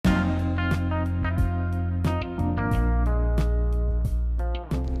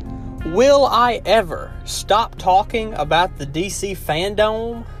Will I ever stop talking about the DC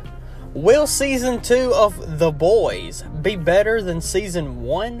fandom? Will Season 2 of The Boys be better than Season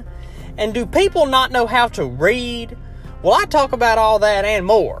 1? And do people not know how to read? Well, I talk about all that and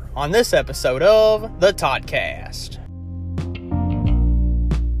more on this episode of The Toddcast.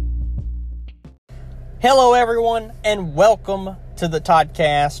 Hello, everyone, and welcome to The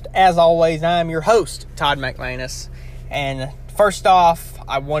Toddcast. As always, I am your host, Todd McManus. And first off,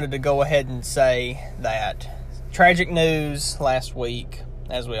 I wanted to go ahead and say that tragic news last week,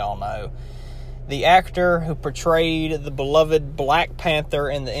 as we all know. The actor who portrayed the beloved Black Panther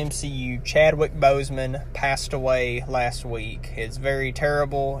in the MCU, Chadwick Boseman, passed away last week. It's very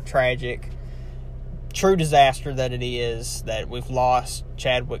terrible, tragic, true disaster that it is that we've lost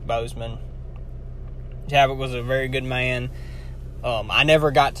Chadwick Boseman. Chadwick was a very good man. I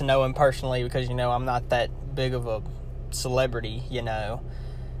never got to know him personally because, I'm not that big of a celebrity,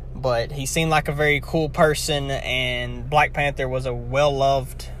 But he seemed like a very cool person, and Black Panther was a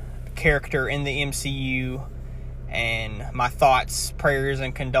well-loved character in the MCU. And my thoughts, prayers,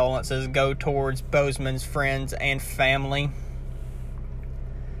 and condolences go towards Boseman's friends and family.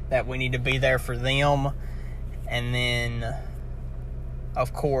 That we need to be there for them. And then,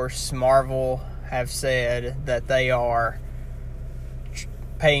 of course, Marvel have said that they are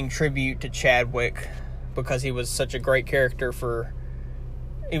paying tribute to Chadwick because he was such a great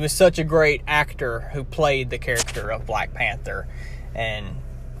he was such a great actor who played the character of Black Panther. And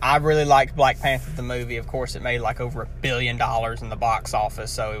I really liked Black Panther, the movie. Of course, it made like over $1 billion in the box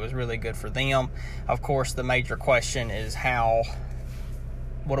office, so it was really good for them. Of course, the major question is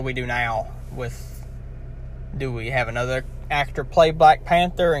what do we do now do we have another actor play Black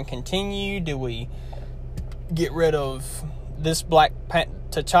Panther and continue? Do we get rid of this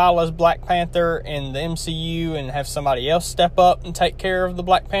T'Challa's Black Panther in the MCU and have somebody else step up and take care of the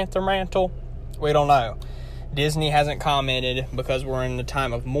Black Panther mantle? We don't know. Disney hasn't commented because we're in the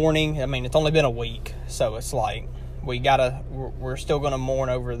time of mourning. I mean, it's only been a week, so it's like we're still going to mourn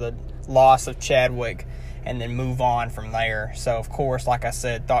over the loss of Chadwick and then move on from there. So, of course, like I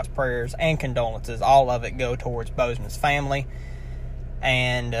said, thoughts, prayers, and condolences, all of it go towards Boseman's family.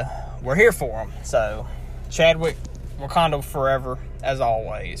 And we're here for them. So, Chadwick, Wakanda forever, as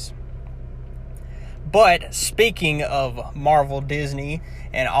always. But speaking of Marvel, Disney,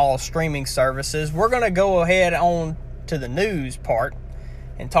 and all streaming services, we're going to go ahead on to the news part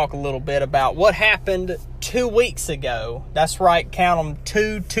and talk a little bit about what happened 2 weeks ago. That's right, count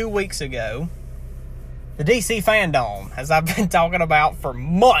them, 2 weeks ago. The DC fandom, as I've been talking about for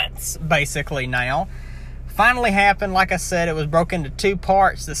months, basically now, finally happened. Like I said, it was broken into 2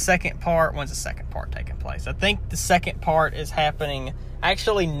 parts. The second part, when's the second part taking place? I think the second part is happening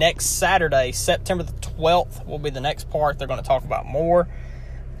actually next Saturday, September the 12th will be the next part. They're going to talk about more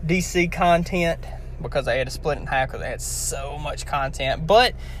DC content because they had to split it in half because they had so much content.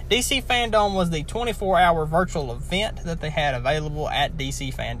 But DC Fandom was the 24-hour virtual event that they had available at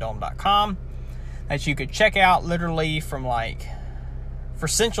dcfandom.com that you could check out literally from for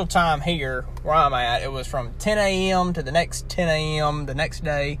Central Time here, where I'm at, it was from 10 a.m. to the next 10 a.m. the next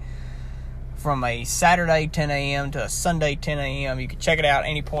day. From a Saturday 10 a.m. to a Sunday 10 a.m. You could check it out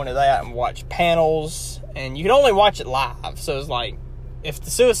any point of that and watch panels. And you can only watch it live. So it's like, if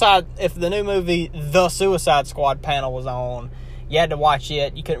the new movie, The Suicide Squad panel was on, you had to watch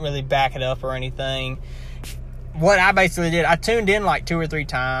it. You couldn't really back it up or anything. What I basically did, I tuned in 2 or 3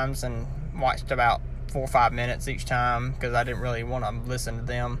 times and watched about 4 or 5 minutes each time because I didn't really want to listen to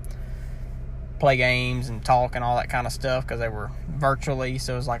them play games and talk and all that kind of stuff because they were virtually,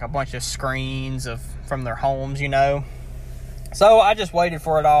 so it was like a bunch of screens from their homes, So I just waited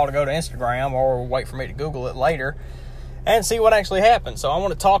for it all to go to Instagram or wait for me to Google it later and see what actually happened. So I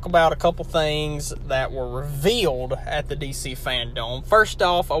want to talk about a couple things that were revealed at the DC Fandom. First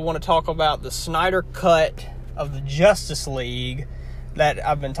off, I want to talk about the Snyder Cut of the Justice League that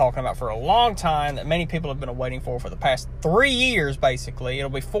I've been talking about for a long time, that many people have been waiting for the past 3 years, basically. It'll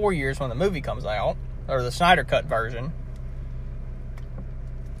be 4 years when the movie comes out, or the Snyder Cut version.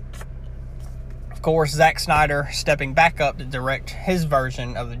 Of course, Zack Snyder stepping back up to direct his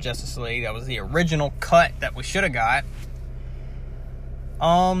version of the Justice League. That was the original cut that we should have got.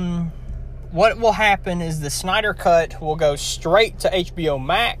 What will happen is the Snyder Cut will go straight to HBO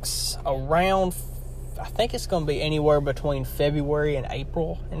Max around, I think it's going to be anywhere between February and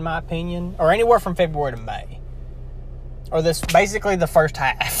April, in my opinion. Or anywhere from February to May. Or basically the first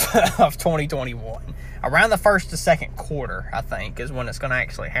half of 2021. Around the first to second quarter, I think, is when it's going to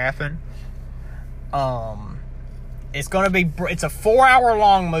actually happen. It's a 4-hour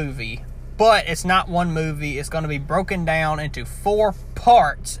long movie, But it's not one movie. It's going to be broken down into 4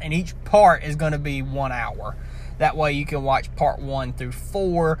 parts, and each part is going to be 1 hour. That way you can watch part 1 through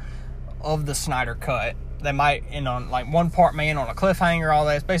 4 of the Snyder Cut. They might end on, like, one part may end on a cliffhanger, all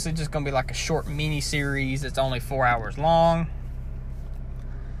that. It's basically just going to be like a short mini-series. It's only 4 hours long.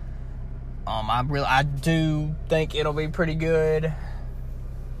 I do think it'll be pretty good.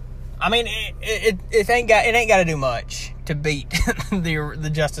 I mean, it ain't got to do much to beat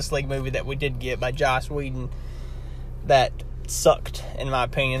the Justice League movie that we did get by Joss Whedon. That sucked, in my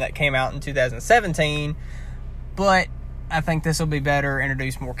opinion. That came out in 2017. But I think this will be better.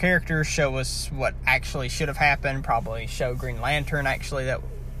 Introduce more characters. Show us what actually should have happened. Probably show Green Lantern, actually, that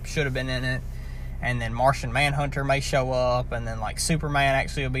should have been in it. And then Martian Manhunter may show up. And then, like, Superman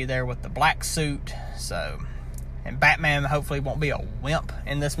actually will be there with the black suit. So... And Batman hopefully won't be a wimp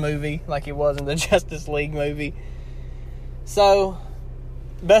in this movie like he was in the Justice League movie. So,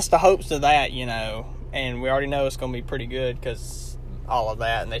 best of hopes to that, you know. And we already know it's going to be pretty good because all of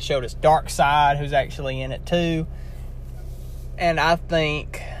that. And they showed us Darkseid, who's actually in it too. And I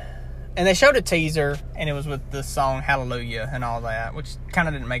think... And they showed a teaser, and it was with the song Hallelujah and all that, which kind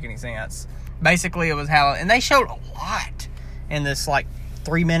of didn't make any sense. Basically, it was Hallelujah. And they showed a lot in this, like,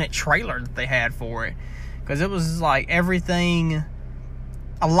 3-minute trailer that they had for it. Because it was like everything,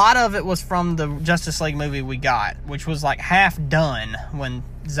 a lot of it was from the Justice League movie we got, which was like half done when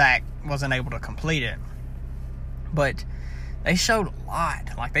Zack wasn't able to complete it. But they showed a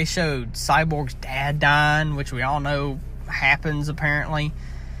lot. Like, they showed Cyborg's dad dying, which we all know happens apparently.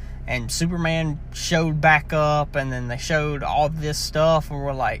 And Superman showed back up, and then they showed all this stuff, and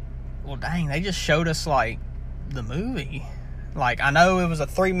we're like, well, dang, they just showed us like the movie. Like, I know it was a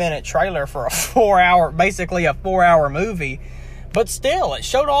 3-minute trailer for basically a 4-hour movie, but still, it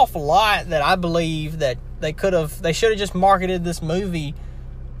showed off a lot that I believe that they should have just marketed this movie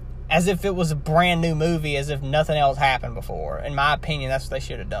as if it was a brand new movie, as if nothing else happened before. In my opinion, that's what they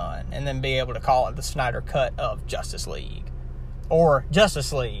should have done. And then be able to call it the Snyder Cut of Justice League. Or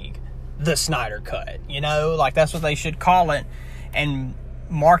Justice League, the Snyder Cut. You know, like, that's what they should call it, and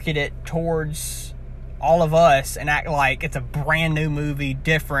market it towards all of us and act like it's a brand new movie,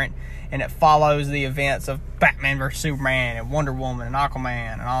 different, and it follows the events of Batman vs Superman and Wonder Woman and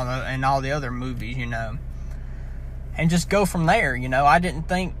Aquaman and all the other movies, you know, and just go from there. You know, I didn't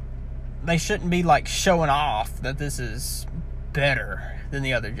think they shouldn't be like showing off that this is better than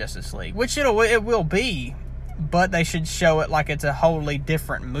the other Justice League, which it will be, but they should show it like it's a wholly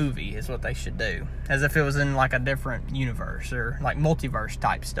different movie is what they should do, as if it was in like a different universe or like multiverse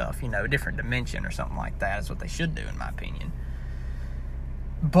type stuff, you know, different dimension or something like that is what they should do, in my opinion.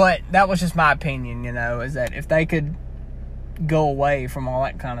 But that was just my opinion, you know, is that if they could go away from all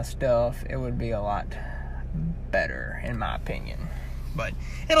that kind of stuff, it would be a lot better, in my opinion. But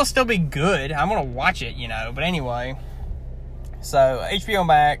it'll still be good. I'm going to watch it, you know. But anyway, so HBO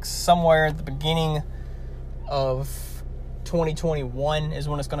Max, somewhere at the beginning of 2021 is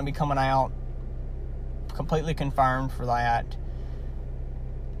when it's going to be coming out. Completely confirmed for that.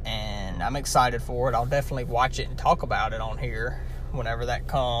 And I'm excited for it. I'll definitely watch it and talk about it on here whenever that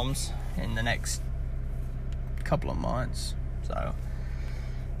comes in the next couple of months. So,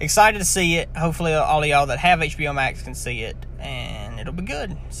 excited to see it. Hopefully all of y'all that have HBO Max can see it, and it'll be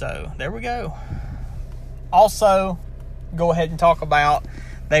good. So, there we go. Also, go ahead and talk about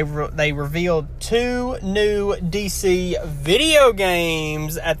they revealed 2 new DC video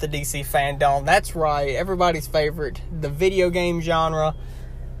games at the DC Fandom. That's right, everybody's favorite, the video game genre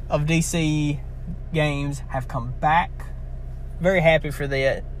of DC games have come back. Very happy for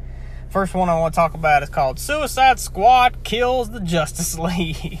that. First one I want to talk about is called Suicide Squad Kills the Justice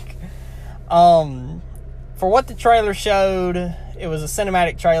League. For what the trailer showed, it was a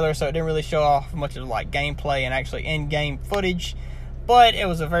cinematic trailer, so it didn't really show off much of like gameplay and actually in-game footage. But it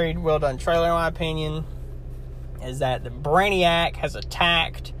was a very well done trailer, in my opinion. Is that the Brainiac has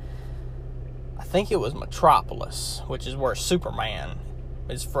attacked, I think it was Metropolis, which is where Superman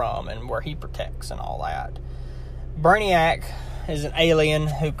is from and where he protects and all that. Brainiac is an alien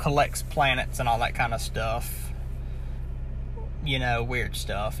who collects planets and all that kind of stuff. You know, weird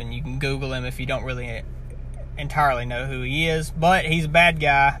stuff. And you can Google him if you don't really entirely know who he is. But he's a bad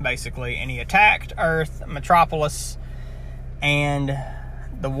guy, basically. And he attacked Earth, Metropolis. And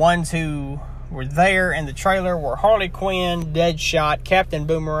the ones who were there in the trailer were Harley Quinn, Deadshot, Captain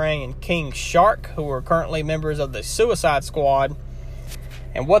Boomerang, and King Shark, who are currently members of the Suicide Squad.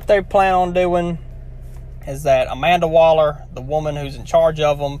 And what they plan on doing is that Amanda Waller, the woman who's in charge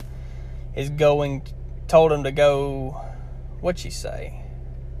of them, told him to go, what'd she say?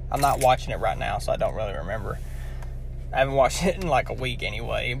 I'm not watching it right now, so I don't really remember. I haven't watched it in like a week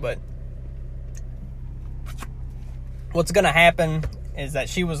anyway, but what's going to happen is that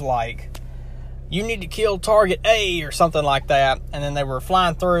she was like, you need to kill target A or something like that. And then they were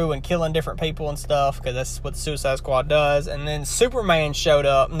flying through and killing different people and stuff because that's what the Suicide Squad does. And then Superman showed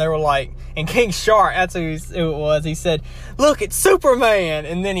up and they were like, and King Shark, that's who it was. He said, look, it's Superman.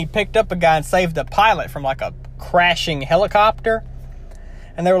 And then he picked up a guy and saved a pilot from like a crashing helicopter.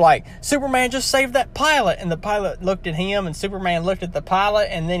 And they were like, Superman just saved that pilot. And the pilot looked at him and Superman looked at the pilot.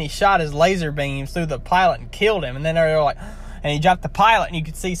 And then he shot his laser beams through the pilot and killed him. And then they were like, and he dropped the pilot, and you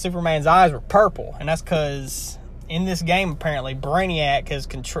could see Superman's eyes were purple. And that's because in this game, apparently, Brainiac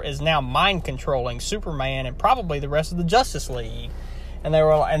is now mind-controlling Superman and probably the rest of the Justice League. And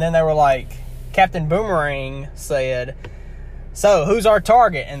then they were like, Captain Boomerang said, so, who's our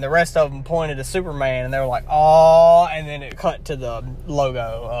target? And the rest of them pointed to Superman, and they were like, oh, and then it cut to the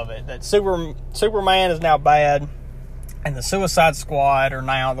logo of it. That Superman is now bad. And the Suicide Squad are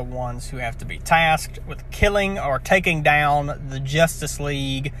now the ones who have to be tasked with killing or taking down the Justice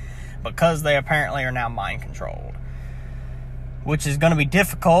League because they apparently are now mind-controlled. Which is going to be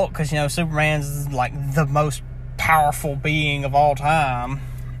difficult because, Superman's like the most powerful being of all time.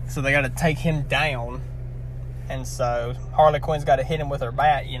 So they got to take him down. And so Harley Quinn's got to hit him with her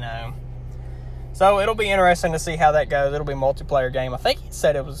bat, So it'll be interesting to see how that goes. It'll be a multiplayer game. I think he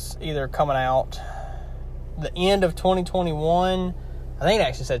said it was either coming out the end of 2021. I think it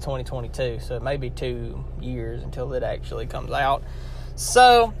actually said 2022, so it may be 2 years until it actually comes out.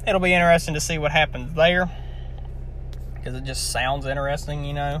 So it'll be interesting to see what happens there because it just sounds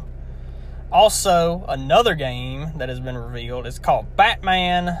interesting, Also, another game that has been revealed is called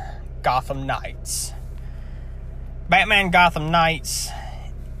Batman Gotham Knights. Batman Gotham Knights,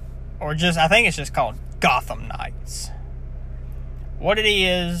 I think it's just called Gotham Knights. What it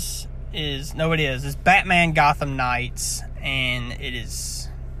is it's Batman Gotham Knights, and it is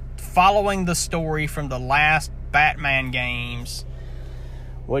following the story from the last Batman games,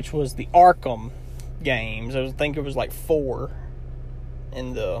 which was the Arkham games. I think it was like 4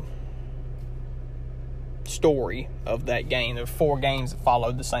 in the story of that game. There were 4 games that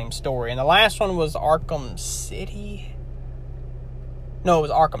followed the same story, and the last one was Arkham City. No, it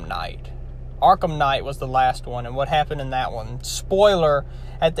was Arkham Knight. Arkham Knight was the last one, and what happened in that one, spoiler,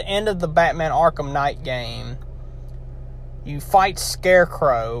 at the end of the Batman Arkham Knight game, you fight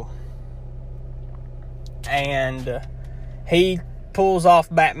Scarecrow, and he pulls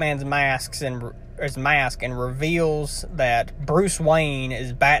off Batman's mask and reveals that Bruce Wayne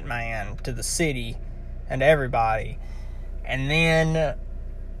is Batman to the city and to everybody. And then,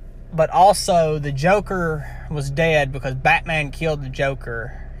 but also the Joker was dead because Batman killed the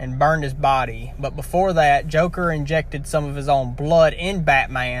Joker and burned his body. But before that, Joker injected some of his own blood in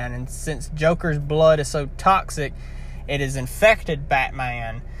Batman, and since Joker's blood is so toxic, it has infected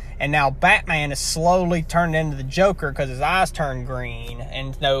Batman, and now Batman is slowly turned into the Joker because his eyes turned green,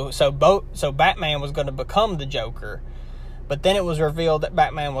 and so Batman was going to become the Joker. But then it was revealed that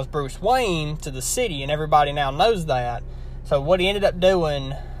Batman was Bruce Wayne to the city, and everybody now knows that. So what he ended up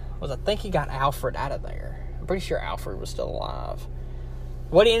doing was, I think he got Alfred out of there. I'm pretty sure Alfred was still alive.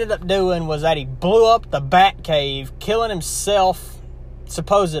 What he ended up doing was that he blew up the Batcave, killing himself,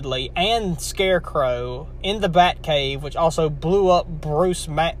 supposedly, and Scarecrow in the Batcave, which also blew up Bruce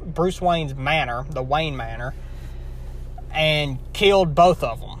Wayne's manor, the Wayne Manor, and killed both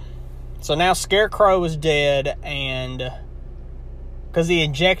of them. So now Scarecrow is dead, and because he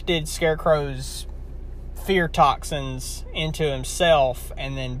injected Scarecrow's fear toxins into himself,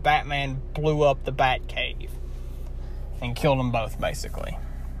 and then Batman blew up the Batcave and killed them both, basically.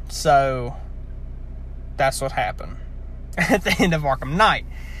 So that's what happened at the end of Arkham Knight.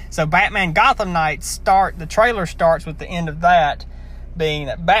 So Batman Gotham Knights the trailer starts with the end of that being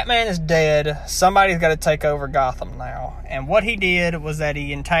that Batman is dead, somebody's got to take over Gotham now. And what he did was that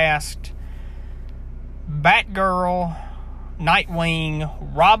he tasked Batgirl,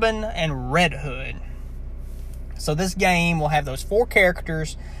 Nightwing, Robin, and Red Hood. So this game will have those 4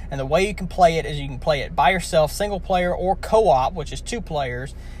 characters, and the way you can play it is you can play it by yourself, single player, or co-op, which is 2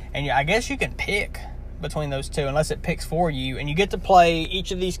 players. And I guess you can pick between those 2 unless it picks for you. And you get to play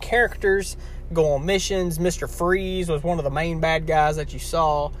each of these characters, go on missions. Mr. Freeze was one of the main bad guys that you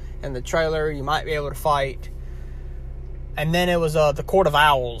saw in the trailer. You might be able to fight. And then it was the Court of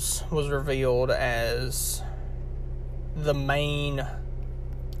Owls was revealed as the main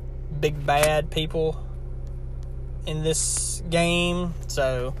big bad people in this game.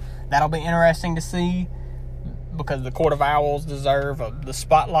 So that'll be interesting to see, because the Court of Owls deserve the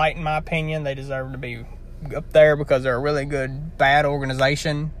spotlight, in my opinion. They deserve to be up there because they're a really good bad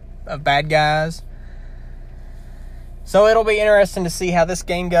organization of bad guys. So it'll be interesting to see how this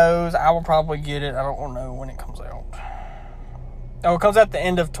game goes. I will probably get it. I don't know when it comes out. Oh, it comes out the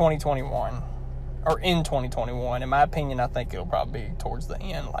end of 2021. Or in 2021. In my opinion, I think it'll probably be towards the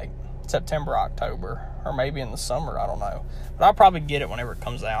end, like September, October, or maybe in the summer. I don't know. But I'll probably get it whenever it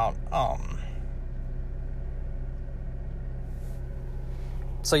comes out.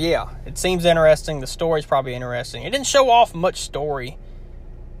 So, yeah, it seems interesting. The story's probably interesting. It didn't show off much story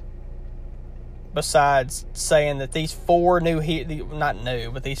besides saying that these four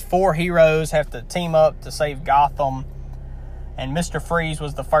these four heroes have to team up to save Gotham. And Mr. Freeze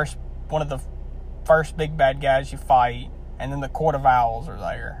was one of the first big bad guys you fight, and then the Court of Owls are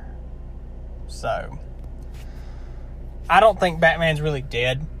there. So, I don't think Batman's really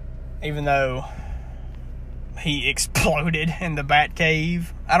dead, even though he exploded in the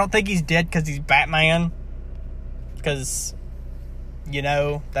Batcave. I don't think he's dead because he's Batman, because, you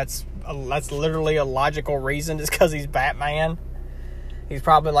know, that's literally a logical reason, just because he's Batman. He's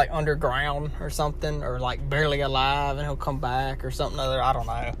probably, like, underground or something, or, like, barely alive, and he'll come back or something other. I don't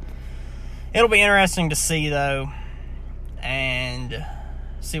know. It'll be interesting to see, though, and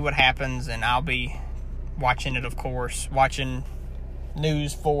see what happens, and I'll be watching it, of course, watching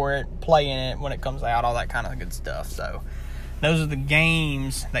news for it, playing it when it comes out, all that kind of good stuff. So, those are the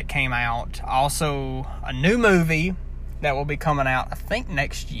games that came out. Also, a new movie that will be coming out, I think,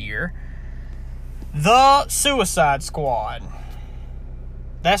 next year. The Suicide Squad.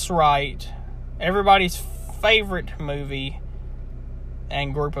 That's right. Everybody's favorite movie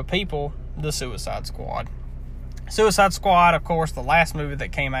and group of people, The Suicide Squad. Suicide Squad, of course, the last movie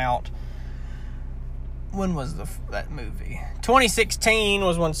that came out. When was that movie? 2016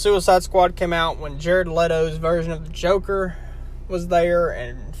 was when Suicide Squad came out, when Jared Leto's version of the Joker was there,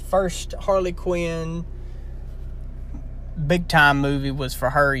 and first Harley Quinn big time movie was for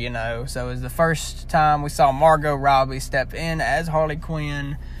her, you know. So it was the first time we saw Margot Robbie step in as Harley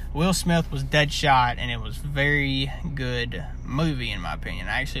Quinn. Will Smith was Deadshot, and it was a very good movie, in my opinion.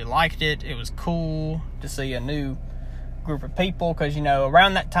 I actually liked it. It was cool to see a new group of people, because, you know,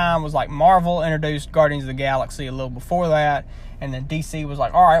 around that time was like Marvel introduced Guardians of the Galaxy a little before that, and then DC was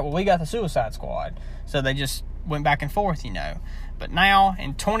like, all right, well, we got the Suicide Squad. So they just went back and forth, you know. But now,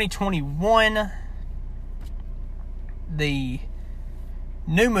 in 2021, the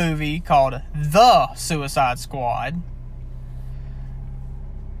new movie called The Suicide Squad,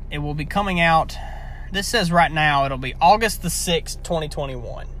 it will be coming out. This says right now it'll be August the 6th,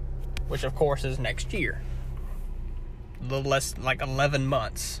 2021, which of course is next year. A little less, like 11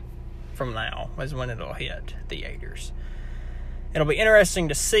 months from now is when it'll hit theaters. It'll be interesting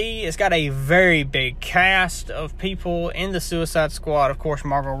to see. It's got a very big cast of people in the Suicide Squad. Of course,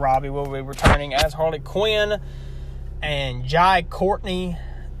 Margot Robbie will be returning as Harley Quinn, and Jai Courtney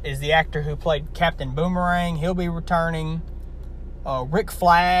is the actor who played Captain Boomerang. He'll be returning. Rick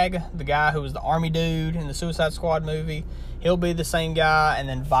Flag, the guy who was the army dude in the Suicide Squad movie, he'll be the same guy. And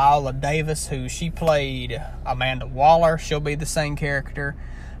then Viola Davis, who she played Amanda Waller, she'll be the same character.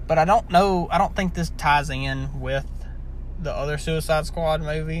 But I don't think this ties in with the other Suicide Squad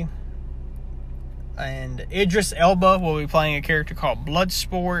movie. And Idris Elba will be playing a character called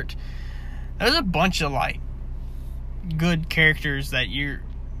Bloodsport. There's a bunch of, like, good characters that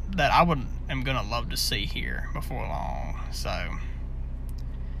am gonna love to see here before long. So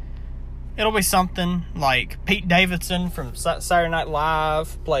it'll be something. Like Pete Davidson from Saturday Night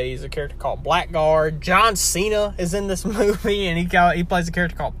Live plays a character called Blackguard. John Cena is in this movie, and he plays a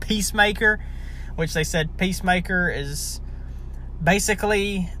character called Peacemaker, which they said Peacemaker is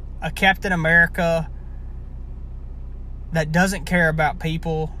basically a Captain America that doesn't care about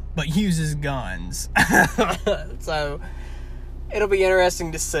people but uses guns. So it'll be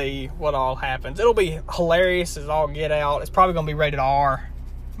interesting to see what all happens. It'll be hilarious as all get out. It's probably going to be rated R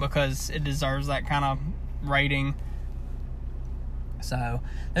because it deserves that kind of rating. So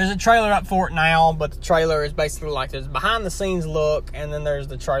there's a trailer up for it now, but the trailer is basically like there's behind the scenes look, and then there's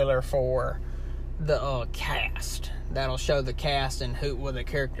the trailer for the cast. That'll show the cast and what the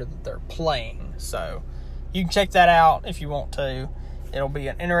character that they're playing. So you can check that out if you want to. It'll be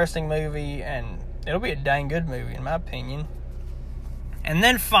an interesting movie, and it'll be a dang good movie in my opinion. And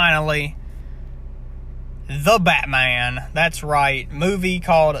then finally, The Batman. That's right. Movie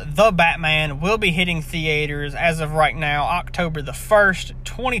called The Batman will be hitting theaters as of right now, October the 1st,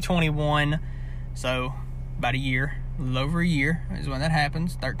 2021. So, about a year. A little over a year is when that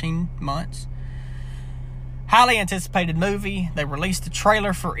happens. 13 months. Highly anticipated movie. They released the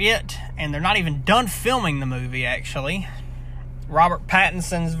trailer for it, and they're not even done filming the movie, actually. Robert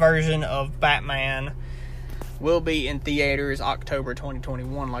Pattinson's version of Batman will be in theaters October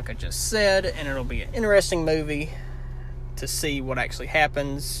 2021, like I just said, and it'll be an interesting movie to see what actually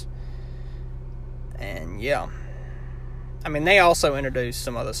happens. And yeah, I mean, they also introduced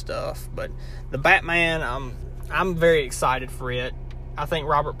some other stuff, but the Batman, I'm very excited for it. I think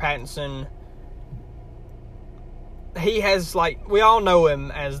Robert Pattinson, he has, like, we all know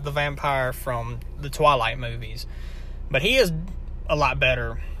him as the vampire from the Twilight movies, but he is a lot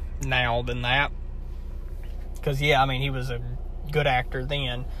better now than that. Because, yeah, I mean, he was a good actor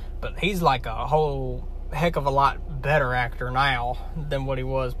then, but he's like a whole heck of a lot better actor now than what he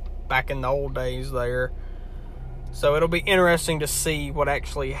was back in the old days there. So it'll be interesting to see what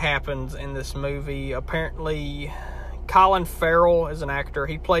actually happens in this movie. Apparently, Colin Farrell is an actor.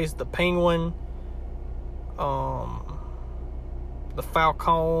 He plays the Penguin. The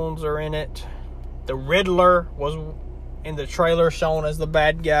Falcons are in it. The Riddler was in the trailer shown as the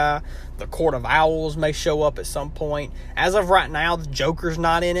bad guy. The Court of Owls may show up at some point. As of right now, the Joker's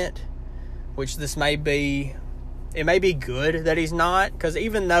not in it, which this may be... It may be good that he's not, because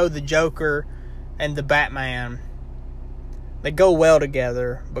even though the Joker and the Batman, they go well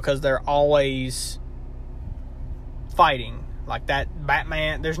together because they're always fighting. Like that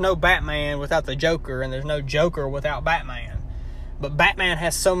Batman, there's no Batman without the Joker, and there's no Joker without Batman. But Batman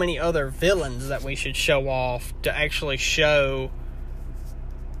has so many other villains that we should show off to actually show,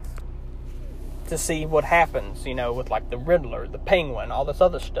 to see what happens, you know, with like the Riddler, the Penguin, all this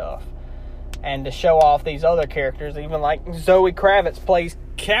other stuff. And to show off these other characters, even like Zoe Kravitz plays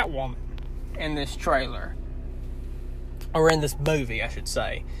Catwoman in this trailer. Or in this movie, I should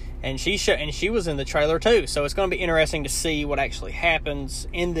say. And she was in the trailer too. So it's going to be interesting to see what actually happens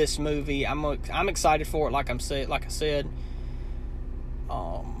in this movie. I'm excited for it, like I said.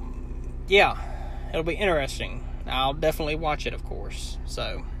 Yeah, it'll be interesting. I'll definitely watch it, of course.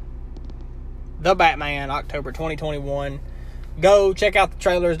 So, The Batman, October 2021. Go check out the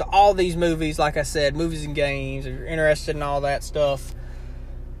trailers to all these movies. Like I said, movies and games. If you're interested in all that stuff,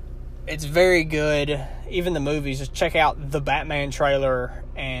 it's very good. Even the movies, just check out the Batman trailer,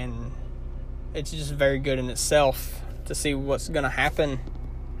 and it's just very good in itself to see what's going to happen.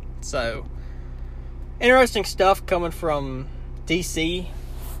 So, interesting stuff coming from DC.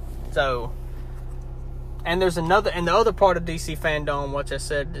 So, and there's another, and the other part of DC fandom, which I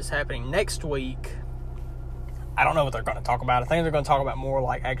said is happening next week. I don't know what they're going to talk about. I think they're going to talk about more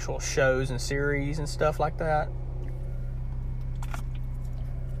like actual shows and series and stuff like that.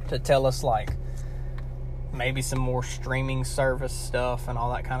 To tell us like maybe some more streaming service stuff and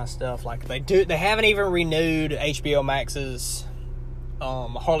all that kind of stuff. Like they haven't even renewed HBO Max's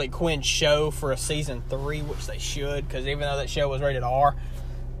Harley Quinn show for a season 3, which they should, because even though that show was rated R,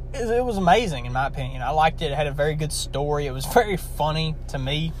 it was amazing in my opinion. I liked it. It had a very good story. It was very funny to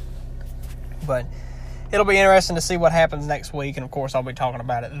me. But it'll be interesting to see what happens next week, and of course I'll be talking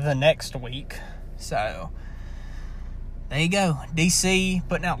about it the next week. So there you go. DC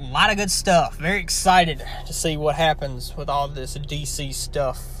putting out a lot of good stuff. Very excited to see what happens with all this DC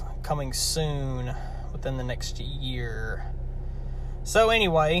stuff coming soon within the next year. So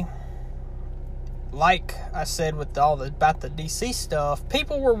anyway, like I said with about the DC stuff,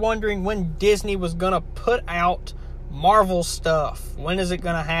 people were wondering when Disney was going to put out Marvel stuff. When is it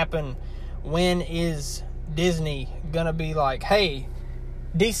going to happen? When is Disney going to be like, hey,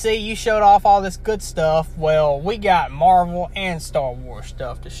 DC, you showed off all this good stuff. Well, we got Marvel and Star Wars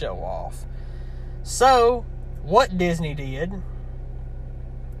stuff to show off. So, what Disney did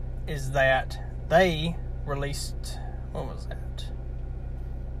is that they released, what was that?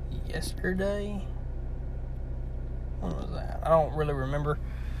 Yesterday? When was that? I don't really remember.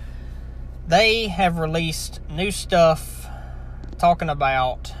 They have released new stuff talking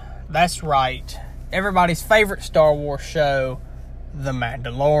about, that's right, everybody's favorite Star Wars show, The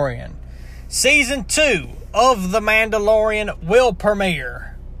Mandalorian. Season 2 of The Mandalorian will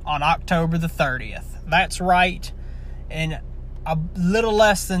premiere on October the 30th. That's right. In a little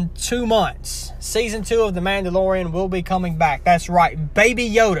less than 2 months, Season 2 of The Mandalorian will be coming back. That's right. Baby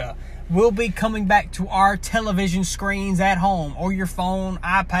Yoda will be coming back to our television screens at home, or your phone,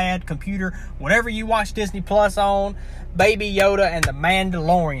 iPad, computer, whatever you watch Disney Plus on. Baby Yoda and The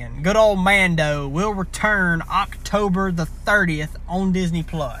Mandalorian, good old Mando, will return October the 30th on Disney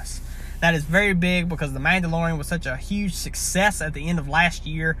Plus. That is very big because The Mandalorian was such a huge success at the end of last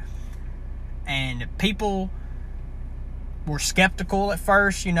year, and people were skeptical at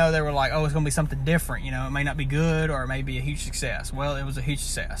first. You know, they were like, oh, it's going to be something different. You know, it may not be good, or it may be a huge success. Well, it was a huge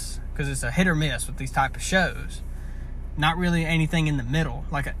success because it's a hit or miss with these type of shows. Not really anything in the middle.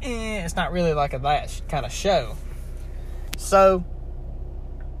 Like it's not really like that kind of show. So,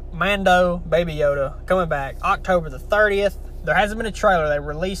 Mando, Baby Yoda, coming back October the 30th. There hasn't been a trailer. They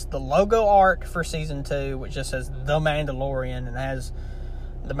released the logo art for Season 2, which just says The Mandalorian, and has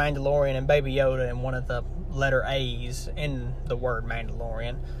the Mandalorian and Baby Yoda and one of the letter A's in the word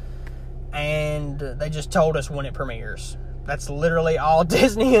Mandalorian. And they just told us when it premieres. That's literally all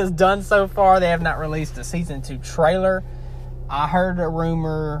Disney has done so far. They have not released a season 2 trailer. I heard a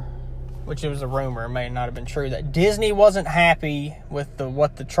rumor, which it was a rumor, it may not have been true, that Disney wasn't happy with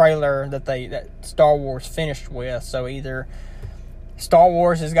the trailer that Star Wars finished with. So either Star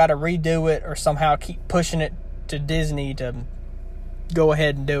Wars has got to redo it or somehow keep pushing it to Disney to go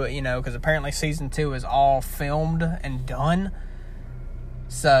ahead and do it, because apparently season 2 is all filmed and done.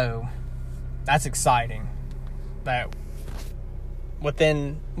 So that's exciting. That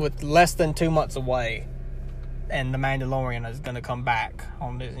with less than 2 months away, and The Mandalorian is going to come back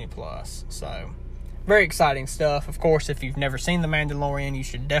on Disney Plus. So very exciting stuff. Of course, if you've never seen The Mandalorian, you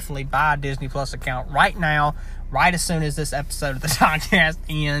should definitely buy a Disney Plus account right now, right as soon as this episode of the podcast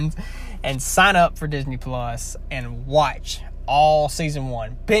ends, and sign up for Disney Plus and watch all season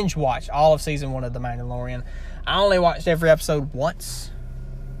 1. Binge watch all of season 1 of The Mandalorian. I only watched every episode once,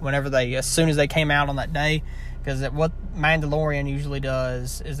 as soon as they came out on that day, because what Mandalorian usually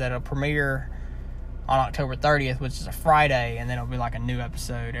does is that it'll premiere on October 30th, which is a Friday, and then it'll be like a new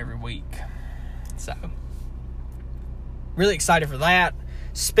episode every week. So, really excited for that.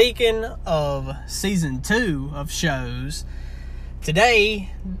 Speaking of season 2 of shows, today,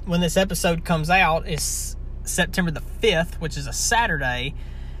 when this episode comes out, is September the 5th, which is a Saturday.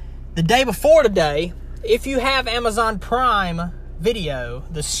 The day before today, if you have Amazon Prime Video,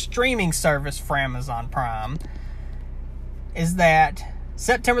 the streaming service for Amazon Prime, is that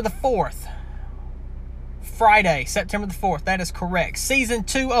September the 4th, Friday, September the 4th, that is correct. Season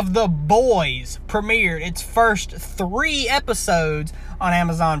 2 of The Boys premiered its first 3 episodes on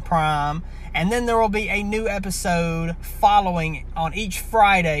Amazon Prime, and then there will be a new episode following on each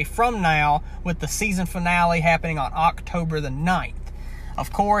Friday from now, with the season finale happening on October the 9th.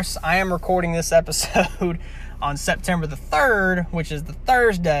 Of course, I am recording this episode on September the 3rd, which is the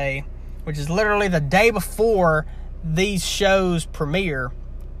Thursday, which is literally the day before these shows premiere.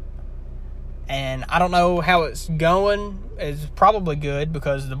 And I don't know how it's going. It's probably good,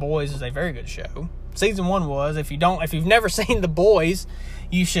 because The Boys is a very good show. Season 1 was. If you've never seen The Boys,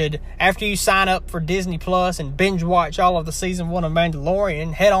 you should, after you sign up for Disney Plus and binge watch all of the season 1 of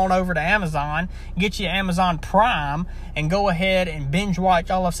Mandalorian, head on over to Amazon, get you Amazon Prime, and go ahead and binge watch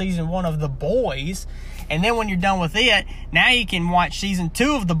all of season 1 of The Boys. And then when you're done with it, now you can watch season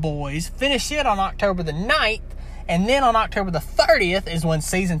 2 of The Boys, finish it on October the 9th, and then on October the 30th is when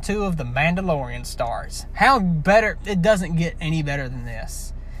season 2 of The Mandalorian starts. How better? It doesn't get any better than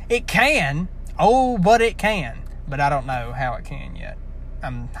this. It can. Oh, but it can. But I don't know how it can yet.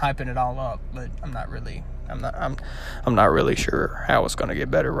 I'm hyping it all up, but I'm not really sure how it's going to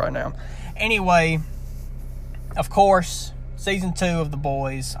get better right now. Anyway, of course, season 2 of The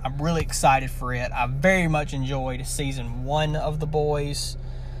Boys, I'm really excited for it. I very much enjoyed season 1 of The Boys.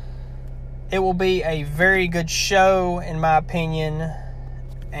 It will be a very good show, in my opinion,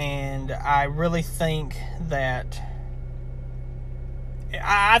 and I really think that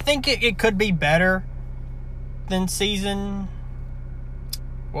it could be better than season...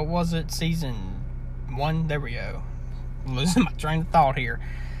 What was it? Season 1? There we go. I'm losing my train of thought here.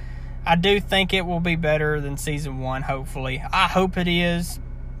 I do think it will be better than season 1, hopefully. I hope it is,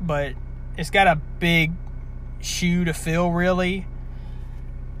 but it's got a big shoe to fill, really,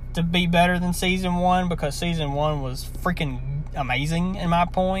 to be better than season 1, because season 1 was freaking amazing in my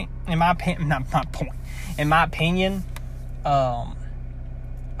opinion.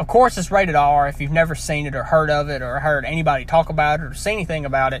 Of course, it's rated R. If you've never seen it or heard of it or heard anybody talk about it or see anything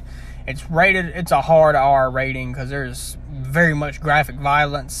about it, it's a hard R rating, because there's very much graphic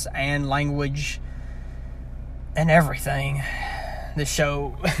violence and language and everything. This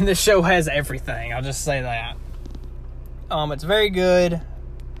show has everything. I'll just say that. It's very good.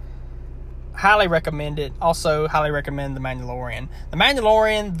 Highly recommend it. Also, highly recommend The Mandalorian. The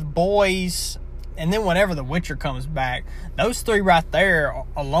Mandalorian, The Boys, and then whenever The Witcher comes back, those 3 right there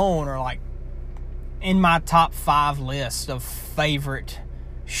alone are like in my top 5 list of favorite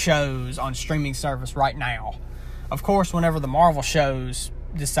shows on streaming service right now. Of course, whenever the Marvel shows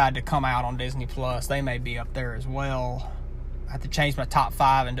decide to come out on Disney Plus, they may be up there as well. I have to change my top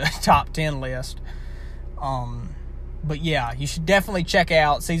 5 into a top 10 list. But yeah, you should definitely check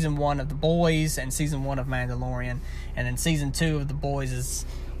out season 1 of The Boys and season 1 of Mandalorian. And then season 2 of The Boys is,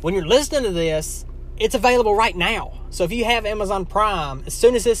 when you're listening to this, it's available right now. So if you have Amazon Prime, as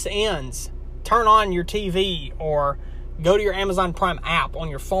soon as this ends, turn on your TV or Go to your Amazon Prime app on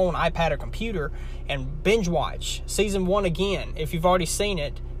your phone, iPad, or computer and binge watch season 1 again. If you've already seen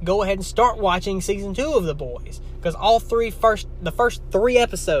it, go ahead and start watching season 2 of The Boys, because the first 3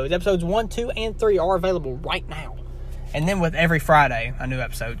 episodes 1, 2, and 3 are available right now. And then with every Friday, a new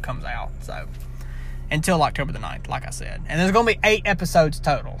episode comes out. So until October the 9th, like I said. And there's going to be 8 episodes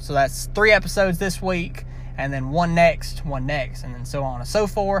total. So that's 3 episodes this week, and then one next, and then so on and so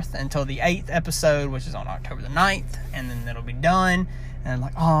forth until the 8th episode, which is on October the 9th, and then it'll be done. And I'm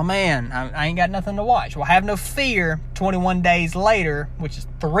like, oh man, I ain't got nothing to watch. Well, have no fear, 21 days later, which is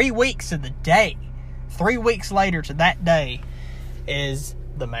 3 weeks to the day, 3 weeks later to that day, is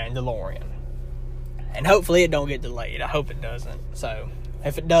The Mandalorian. And hopefully it don't get delayed. I hope it doesn't. So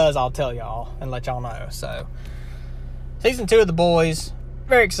if it does, I'll tell y'all and let y'all know. So season 2 of The Boys,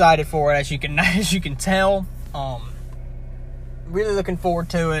 very excited for it, as you can tell. Really looking forward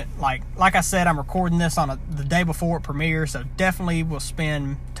to it. Like I said, I'm recording this on the day before it premieres, so definitely will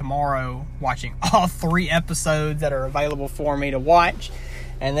spend tomorrow watching all 3 episodes that are available for me to watch,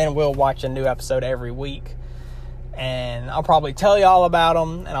 and then we'll watch a new episode every week. And I'll probably tell you all about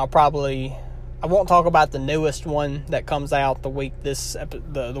them, and I won't talk about the newest one that comes out the week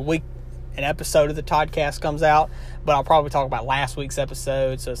an episode of the Toddcast comes out, but I'll probably talk about last week's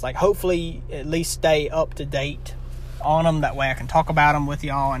episode. So it's like, hopefully at least stay up to date on them. That way I can talk about them with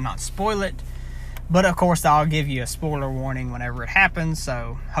y'all and not spoil it. But of course, I'll give you a spoiler warning whenever it happens.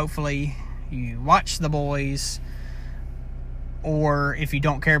 So hopefully you watch The Boys, or if you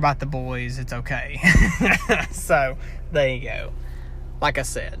don't care about The Boys, it's okay. So there you go. Like I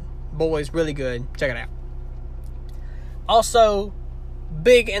said, Boys, really good. Check it out. Also,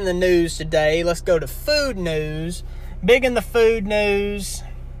 big in the news today. Let's go to food news. Big in the food news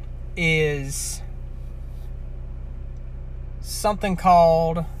is something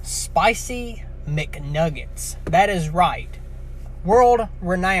called Spicy McNuggets. That is right. World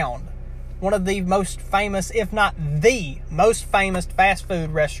renowned. One of the most famous, if not the most famous fast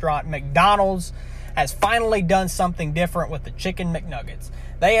food restaurant, McDonald's, has finally done something different with the chicken McNuggets.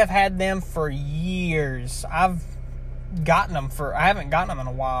 They have had them for years. I haven't gotten them in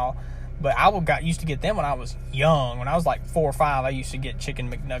a while, but I used to get them when I was young. When I was like 4 or 5, I used to get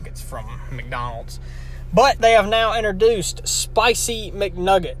chicken McNuggets from McDonald's. But they have now introduced Spicy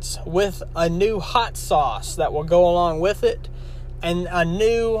McNuggets with a new hot sauce that will go along with it, and a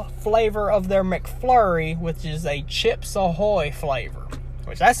new flavor of their McFlurry, which is a Chips Ahoy flavor.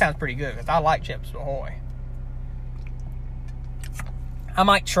 Which, that sounds pretty good, because I like Chips Ahoy. I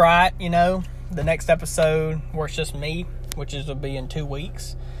might try it, the next episode where it's just me, which will be in 2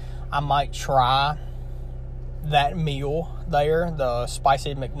 weeks. I might try that meal there, the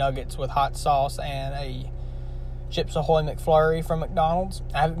Spicy McNuggets with hot sauce and a Chips Ahoy McFlurry from McDonald's.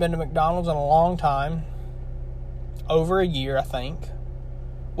 I haven't been to McDonald's in a long time. Over a year, I think.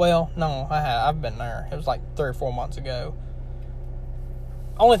 Well, no, I've been there. It was like 3 or 4 months ago.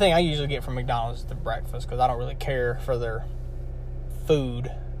 Only thing I usually get from McDonald's is the breakfast, because I don't really care for their food.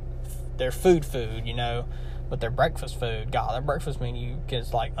 Their food, but their breakfast food, God, their breakfast menu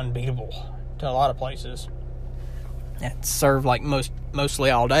is like unbeatable to a lot of places. It's served like mostly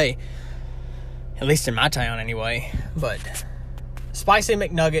all day, at least in my town anyway. But Spicy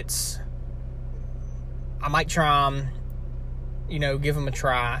McNuggets, I might try them, give them a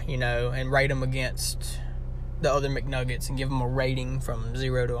try, and rate them against the other McNuggets and give them a rating from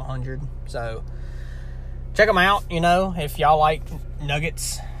 0 to 100. So check them out, if y'all like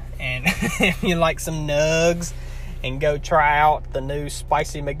nuggets and if you like some nugs, and go try out the new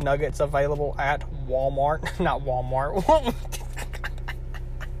Spicy McNuggets available at Walmart. Not Walmart.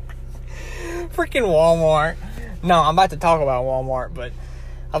 Freaking Walmart. No, I'm about to talk about Walmart, but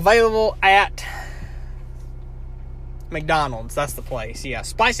available at McDonald's. That's the place. Yeah,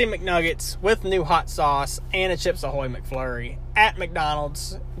 Spicy McNuggets with new hot sauce and a Chips Ahoy McFlurry at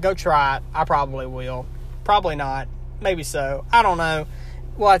McDonald's. Go try it. I probably will. Probably not. Maybe so. I don't know.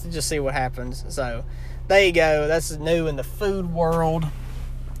 We'll have to just see what happens. So there you go. That's new in the food world,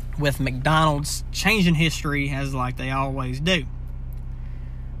 with McDonald's changing history as like they always do.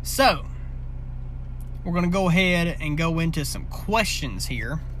 So we're going to go ahead and go into some questions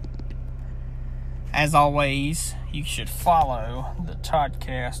here. As always, you should follow the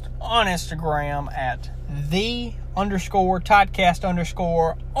Toddcast on Instagram at _Toddcast_,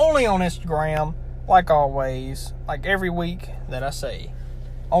 only on Instagram, like always, like every week that I say,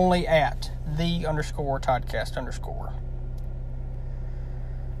 only at _Toddcast_.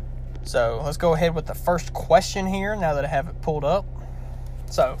 So let's go ahead with the first question here now that I have it pulled up.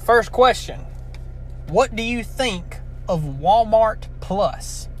 So first question, what do you think of Walmart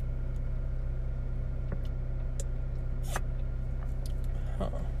Plus?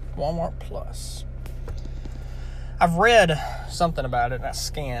 Walmart Plus. I've read something about it, and I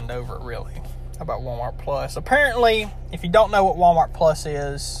scanned over it really, about Walmart Plus. Apparently, if you don't know what Walmart Plus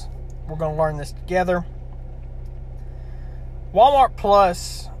is, we're going to learn this together. Walmart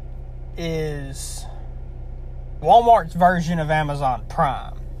Plus is Walmart's version of Amazon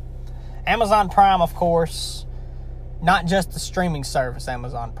Prime. Amazon Prime, of course, not just the streaming service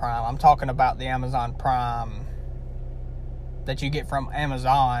Amazon Prime. I'm talking about the Amazon Prime that you get from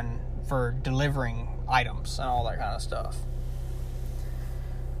Amazon for delivering items and all that kind of stuff.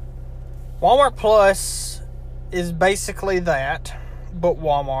 Walmart Plus is basically that, but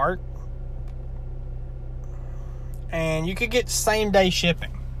Walmart. And you could get same-day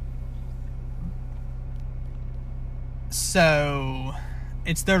shipping. So,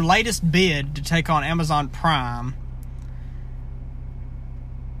 it's their latest bid to take on Amazon Prime.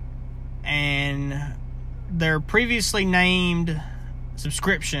 And their previously named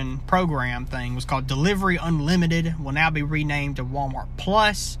subscription program thing was called Delivery Unlimited, will now be renamed to Walmart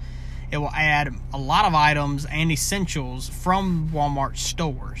Plus. It will add a lot of items and essentials from Walmart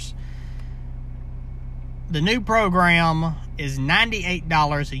stores. The new program is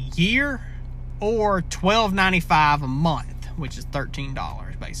 $98 a year or $12.95 a month, which is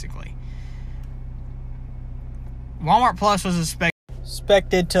 $13 basically. Walmart Plus was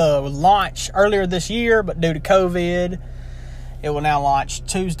expected to launch earlier this year, but due to COVID, it will now launch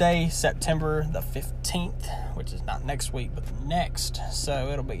Tuesday, September the 15th, which is not next week, but the next. So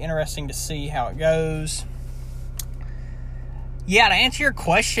it'll be interesting to see how it goes. Yeah, to answer your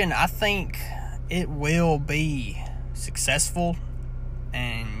question, I think it will be successful.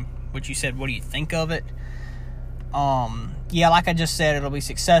 And what you said, what do you think of it? Yeah, like I just said, it'll be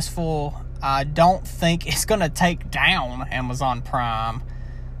successful. I don't think it's going to take down Amazon Prime,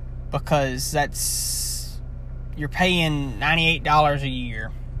 because you're paying $98 a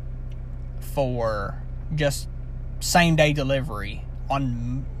year for just same-day delivery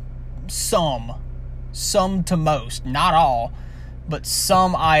on some to most, not all, but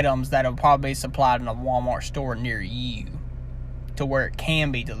some items that will probably be supplied in a Walmart store near you to where it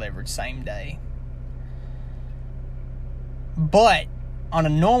can be delivered same day. But on a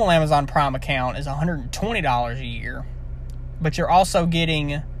normal Amazon Prime account is $120 a year, but you're also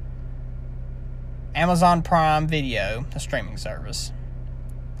getting Amazon Prime Video, the streaming service.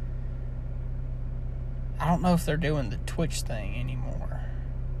 I don't know if they're doing the Twitch thing anymore.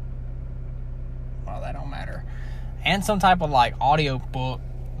 Well, that don't matter. And some type of like audio book,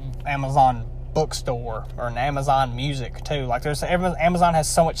 Amazon bookstore, or an Amazon Music too. Like Amazon has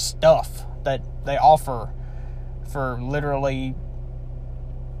so much stuff that they offer for literally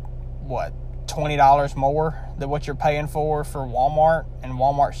 $20 more than what you're paying for Walmart, and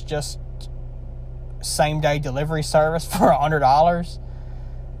Walmart's just same-day delivery service for $100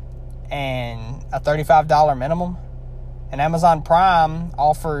 and a $35 minimum. And Amazon Prime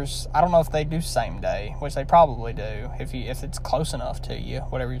offers, I don't know if they do same day, which they probably do if it's close enough to you,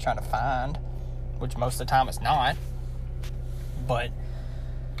 whatever you're trying to find, which most of the time it's not. But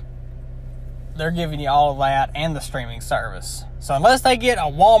they're giving you all of that and the streaming service. So unless they get a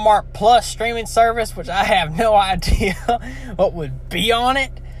Walmart Plus streaming service, which I have no idea what would be on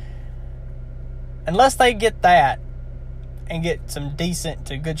it, unless they get that and get some decent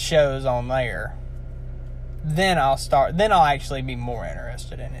to good shows on there, then I'll actually be more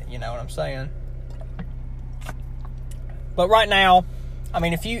interested in it. You know what I'm saying? But right now, I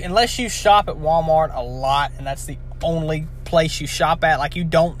mean, unless you shop at Walmart a lot and that's the only place you shop at, like you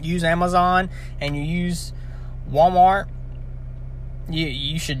don't use Amazon and you use Walmart,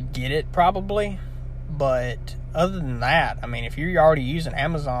 you should get it probably. But other than that, I mean, if you're already using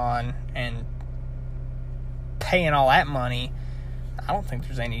Amazon and paying all that money, I don't think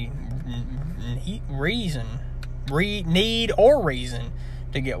there's any need or reason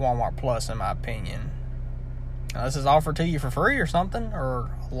to get Walmart Plus, in my opinion. Now, this is offered to you for free or something,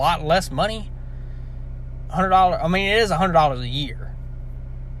 or a lot less money. $100. I mean, it is $100 a year,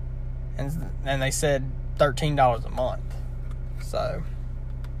 and they said $13 a month. So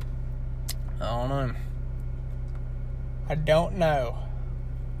I don't know.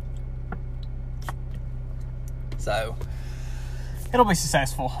 So it'll be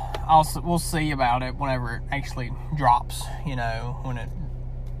successful. We'll see about it whenever it actually drops. You know, when it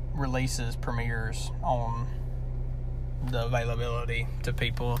premieres on the availability to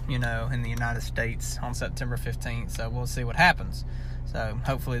people, you know, in the United States on September 15th. So we'll see what happens. So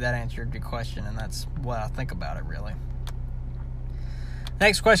hopefully that answered your question, and that's what I think about it, really.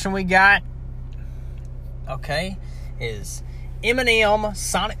 Next question we got, okay, is Eminem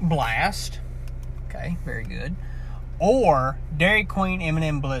Sonic Blast, okay, very good, or Dairy Queen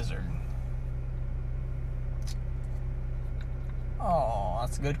M&M Blizzard? Oh,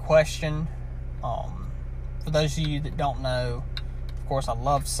 that's a good question. For those of you that don't know, of course, I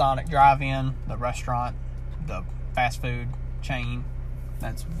love Sonic Drive-In, the restaurant, the fast food chain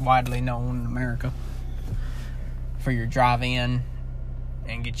that's widely known in America for your drive-in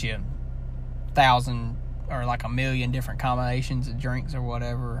and get you 1,000 or like 1,000,000 different combinations of drinks or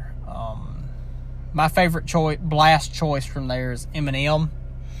whatever. My favorite blast choice from there is M&M.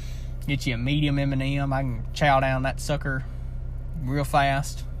 Get you a medium M&M. I can chow down that sucker real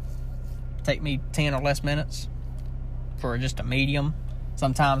fast. Take me 10 or less minutes for just a medium.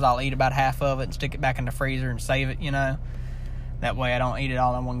 Sometimes I'll eat about half of it and stick it back in the freezer and save it, That way I don't eat it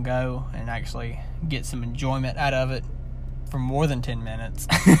all in one go and actually get some enjoyment out of it for more than 10 minutes.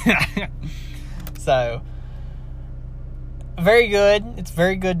 So, very good. It's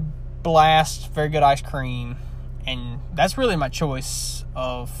very good blast, very good ice cream. And that's really my choice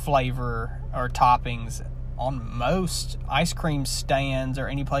of flavor or toppings on most ice cream stands or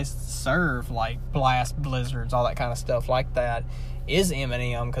any place that serve like blast blizzards, all that kind of stuff like that, is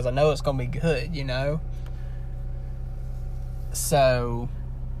M&M, because I know it's going to be good, So,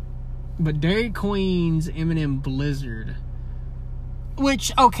 but Dairy Queen's M&M Blizzard,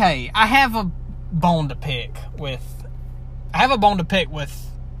 which, okay, I have a bone to pick with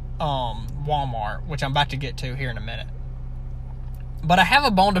Walmart, which I'm about to get to here in a minute. But I have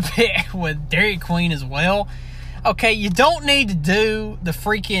a bone to pick with Dairy Queen as well. Okay, you don't need to do the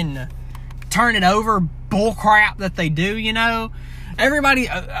freaking turn it over bullcrap that they do, Everybody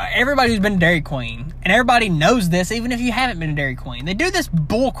who's been to Dairy Queen, and everybody knows this, even if you haven't been to Dairy Queen, they do this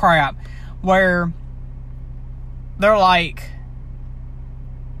bullcrap where they're like,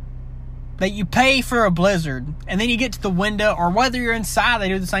 that you pay for a Blizzard, and then you get to the window, or whether you're inside, they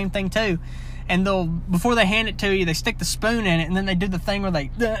do the same thing too. And before they hand it to you, they stick the spoon in it, and then they do the thing where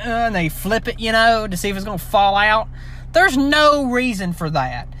they flip it, to see if it's going to fall out. There's no reason for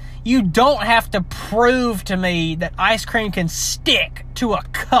that. You don't have to prove to me that ice cream can stick to a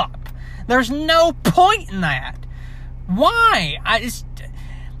cup. There's no point in that. Why?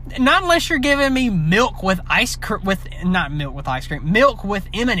 Not unless you're giving me milk with milk with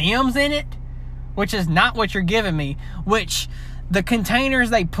M&Ms in it, which is not what you're giving me, which the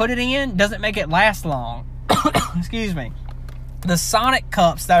containers they put it in doesn't make it last long. Excuse me. The Sonic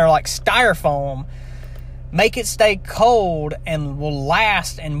cups that are like styrofoam make it stay cold and will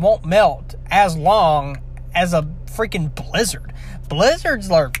last and won't melt as long as a freaking Blizzard.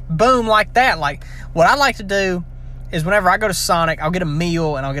 Blizzards are boom like that. Like, what I like to do is whenever I go to Sonic, I'll get a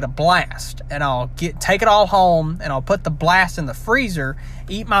meal and I'll get a blast. And I'll take it all home and I'll put the blast in the freezer,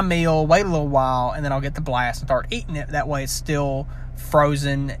 eat my meal, wait a little while, and then I'll get the blast and start eating it. That way it's still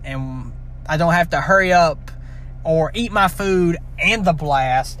frozen and I don't have to hurry up or eat my food and the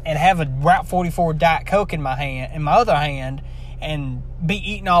blast and have a Route 44 Diet Coke in my other hand, and be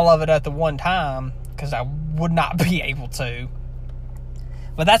eating all of it at the one time, because I would not be able to.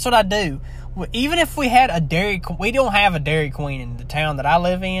 But that's what I do. Even if we had we don't have a Dairy Queen in the town that I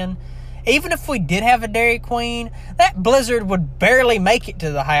live in. Even if we did have a Dairy Queen, that Blizzard would barely make it to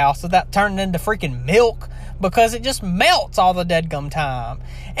the house without turning into freaking milk, because it just melts all the deadgum time.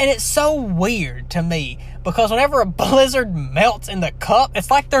 And it's so weird to me, because whenever a Blizzard melts in the cup, it's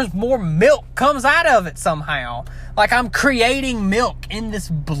like there's more milk comes out of it somehow. Like I'm creating milk in this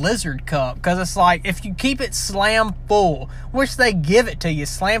Blizzard cup, because it's like, if you keep it slam full, which they give it to you,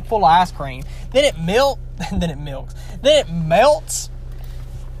 slam full of ice cream, then it melts.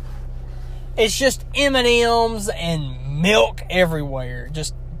 It's just M&Ms and milk everywhere.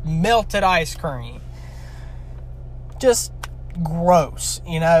 Just melted ice cream. Just gross,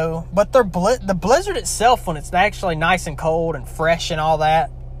 But the Blizzard itself, when it's actually nice and cold and fresh and all that,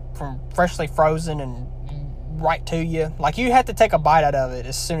 from freshly frozen and right to you, like you have to take a bite out of it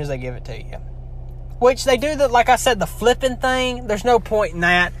as soon as they give it to you. Which they do, like I said, the flipping thing, there's no point in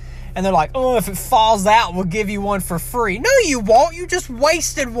that. And they're like, oh, if it falls out, we'll give you one for free. No, you won't. You just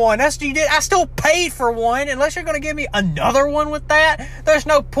wasted one. That's what you did. I still paid for one. Unless you're going to give me another one with that, there's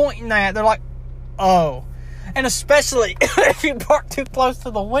no point in that. They're like, oh. And especially if you park too close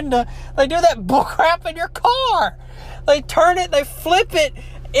to the window, they do that bullcrap in your car. They turn it, they flip it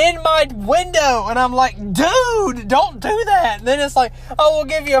in my window. And I'm like, dude, don't do that. And then it's like, oh, we'll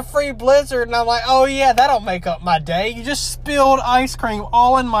give you a free Blizzard. And I'm like, oh yeah, that'll make up my day. You just spilled ice cream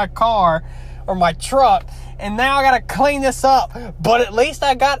all in my car or my truck. And now I got to clean this up. But at least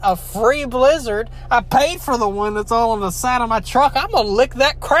I got a free Blizzard. I paid for the one that's all on the side of my truck. I'm going to lick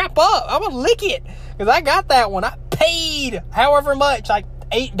that crap up. I'm going to lick it. Because I got that one. I paid however much, like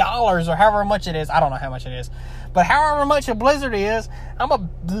 $8 or however much it is. I don't know how much it is. But however much a blizzard is, I'm going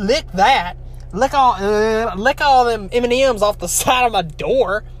to lick that. Lick all them M&Ms off the side of my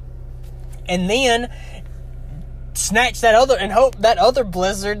door. And then snatch that other, and hope that other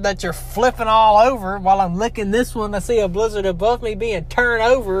blizzard that you're flipping all over while I'm licking this one, I see a blizzard above me being turned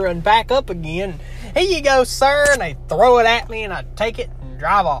over and back up again. Here you go, sir. And they throw it at me and I take it and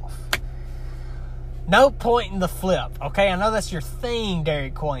drive off. No point in the flip, okay? I know that's your thing,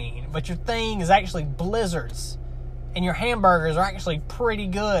 Dairy Queen, but your thing is actually blizzards. And your hamburgers are actually pretty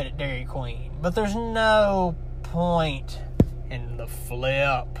good at Dairy Queen. But there's no point in the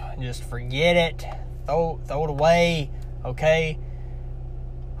flip. Just forget it. Throw it away, okay?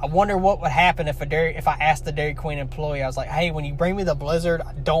 I wonder what would happen if I asked the Dairy Queen employee, I was like, hey, when you bring me the blizzard,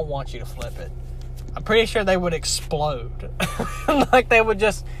 I don't want you to flip it. I'm pretty sure they would explode. Like they would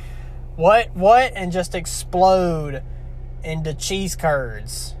just... What? And just explode into cheese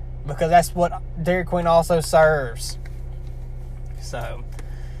curds. Because that's what Dairy Queen also serves. So.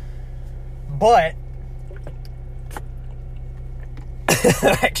 But.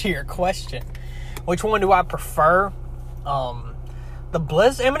 Back to your question. Which one do I prefer?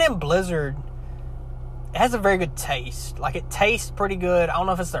 The M&M Blizzard has a very good taste. Like, it tastes pretty good. I don't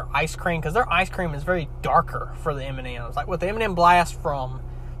know if it's their ice cream. Because their ice cream is very darker for the M&Ms. Like, with the M&M Blast from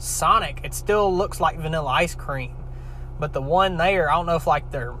Sonic, it still looks like vanilla ice cream, but the one there, I don't know if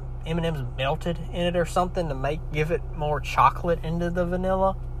like their M&M's melted in it or something to give it more chocolate into the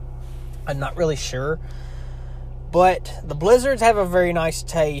vanilla. I'm not really sure, but the Blizzards have a very nice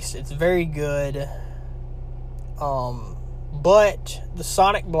taste. It's very good. But the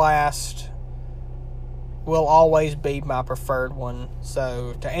Sonic Blast will always be my preferred one.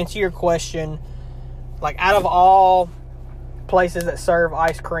 So to answer your question, like out of all places that serve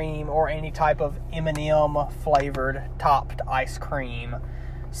ice cream or any type of M&M flavored topped ice cream,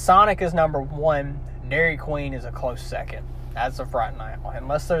 Sonic is number one. Dairy Queen is a close second as of right now,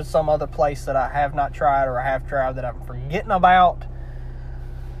 unless there's some other place that I have not tried or I have tried that I'm forgetting about.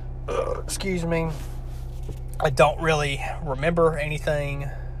 Excuse me. I don't really remember anything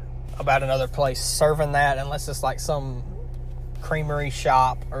about another place serving that, unless it's like some creamery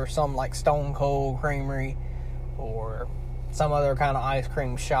shop or some like Stone Cold Creamery or some other kind of ice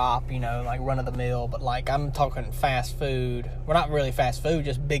cream shop, you know, like run of the mill. But like, I'm talking fast food. Well, not really fast food,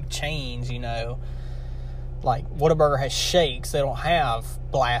 just big chains, you know. Like Whataburger has shakes. They don't have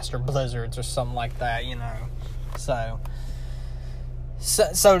Blast or Blizzards or something like that, you know. So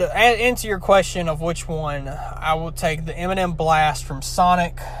to answer your question of which one, I will take the M&M Blast from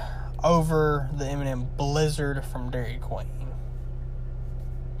Sonic over the M&M Blizzard from Dairy Queen.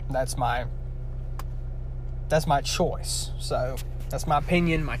 That's my choice. So that's my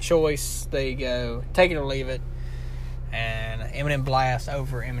opinion, my choice. There you go. Take it or leave it. And M&M Blast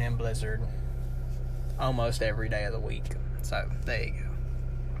over M&M Blizzard almost every day of the week. So there you go.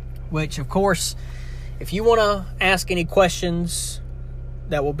 Which, of course, if you want to ask any questions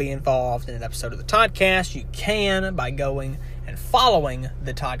that will be involved in an episode of the Toddcast, you can by going and following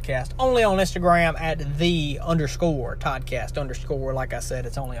the Toddcast only on Instagram at _Toddcast_. Like I said,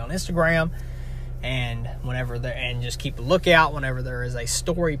 it's only on Instagram. And and just keep a lookout whenever there is a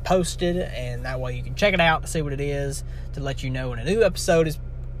story posted, and that way you can check it out to see what it is, to let you know when a new episode is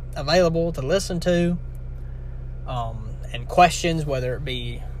available to listen to. And questions, whether it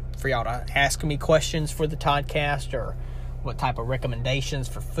be for y'all to ask me questions for the Toddcast, or what type of recommendations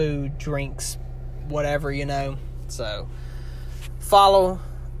for food, drinks, whatever, you know. So follow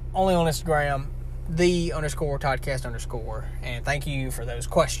only on Instagram, _Toddcast_. And thank you for those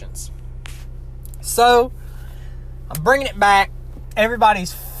questions. So, I'm bringing it back.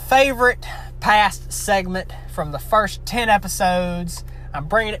 Everybody's favorite past segment from the first 10 episodes. I'm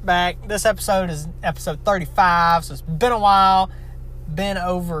bringing it back. This episode is episode 35, so it's been a while. Been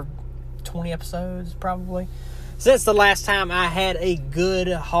over 20 episodes, probably, since the last time I had a good,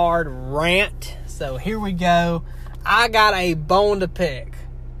 hard rant. So, here we go. I got a bone to pick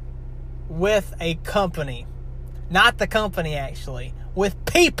with a company. Not the company, actually. With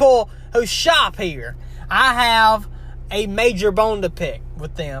people who shop here. I have a major bone to pick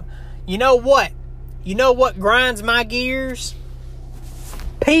with them. You know what? You know what grinds my gears?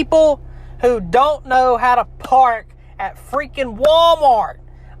 People who don't know how to park at freaking Walmart.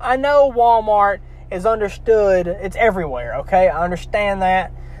 I know Walmart is understood. It's everywhere, okay? I understand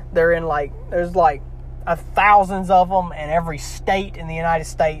that. There's thousands of them in every state in the United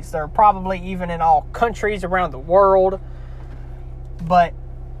States. They're probably even in all countries around the world. But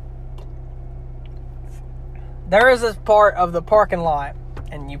there is this part of the parking lot,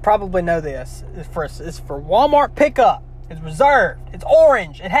 and you probably know this. It's for Walmart pickup. It's reserved. It's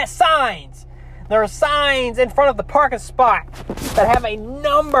orange. It has signs. There are signs in front of the parking spot that have a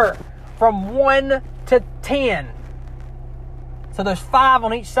number from 1 to 10. So there's 5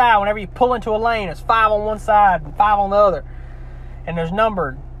 on each side. Whenever you pull into a lane, there's 5 on one side and 5 on the other. And there's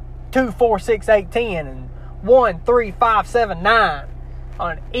numbered 2, 4, 6, 8, 10, and 1, 3, 5, 7, 9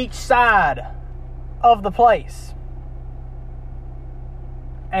 on each side of the place.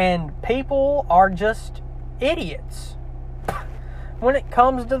 And people are just idiots when it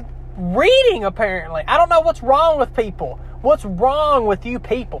comes to reading, apparently. I don't know what's wrong with people. What's wrong with you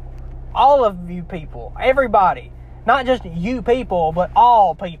people? All of you people. Everybody. Not just you people, but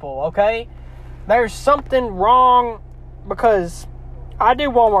all people, okay? There's something wrong, because I do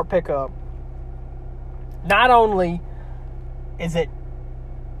Walmart pickup. Not only is it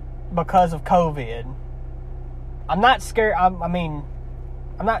because of COVID. I'm not scared. I'm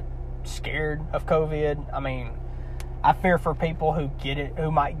not scared of COVID. I mean, I fear for people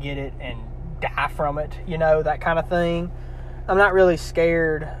who might get it and die from it, that kind of thing. I'm not really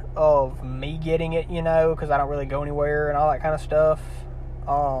scared of me getting it, because I don't really go anywhere and all that kind of stuff.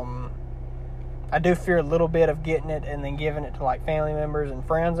 I do fear a little bit of getting it and then giving it to, like, family members and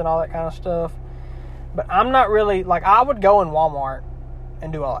friends and all that kind of stuff. But I'm not really, like, I would go in Walmart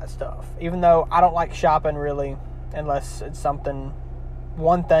and do all that stuff, even though I don't like shopping really, unless it's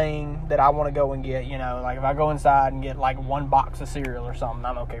one thing that I want to go and get, like if I go inside and get like 1 box of cereal or something,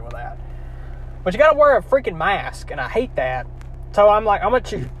 I'm okay with that. But you got to wear a freaking mask, and I hate that. So I'm like, I'm going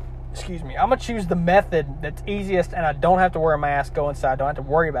to choose the method that's easiest, and I don't have to wear a mask, go inside, don't have to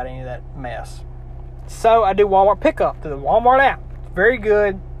worry about any of that mess. So I do Walmart pickup through the Walmart app. It's very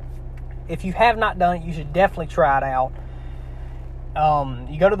good. If you have not done it, you should definitely try it out.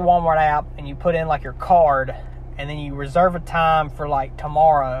 You go to the Walmart app and you put in like your card, and then you reserve a time for like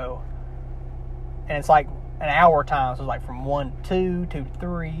tomorrow, and it's like an hour time, so it's like from 1 to 2, 2 to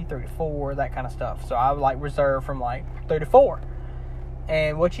 3, 3 to 4, that kind of stuff. So I would like reserve from like 3 to 4.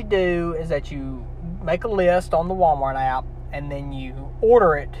 And what you do is that you make a list on the Walmart app, and then you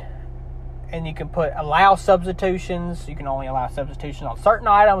order it, and you can put allow substitutions. You can only allow substitutions on certain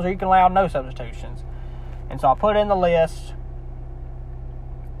items, or you can allow no substitutions. And so I put in the list,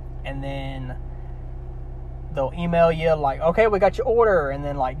 and then they'll email you like, okay, we got your order. And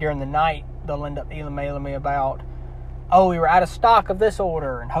then like during the night, they'll end up emailing me about, oh, we were out of stock of this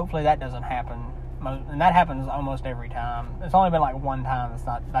order. And hopefully that doesn't happen. And that happens almost every time. It's only been like one time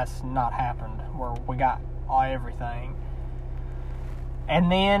that's not happened where we got everything. And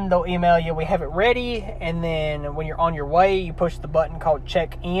then they'll email you, we have it ready. And then when you're on your way, you push the button called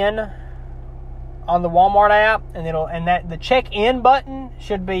check in on the Walmart app, and the check in button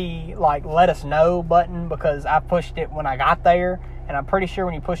should be like let us know button, because I pushed it when I got there, and I'm pretty sure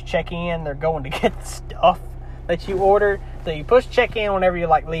when you push check in, they're going to get the stuff that you ordered. So you push check in whenever you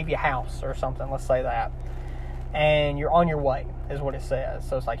like leave your house or something, let's say that, and you're on your way is what it says.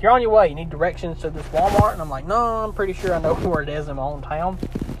 So it's like, you're on your way, you need directions to this Walmart, and I'm like, no, I'm pretty sure I know where it is in my own town.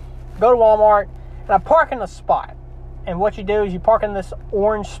 Go to Walmart, and I park in a spot. And what you do is you park in this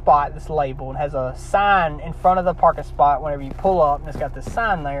orange spot that's labeled. It has a sign in front of the parking spot whenever you pull up, and it's got this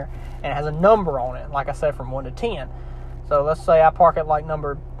sign there, and it has a number on it, like I said, from 1 to 10. So let's say I park at like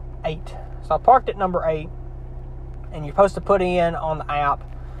number 8. So I parked at number 8, and you're supposed to put in on the app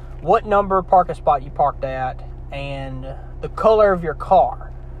what number parking spot you parked at and the color of your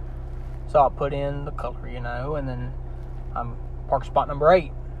car. So I'll put in the color, and then I'm park spot number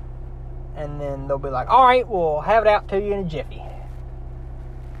 8. And then they'll be like, all right, we'll have it out to you in a jiffy.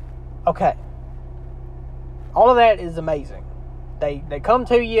 Okay. All of that is amazing. They come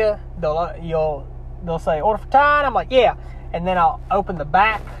to you, they'll say, order for Todd. I'm like, yeah. And then I'll open the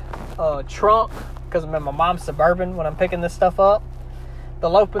back trunk, because I'm in my mom's Suburban when I'm picking this stuff up.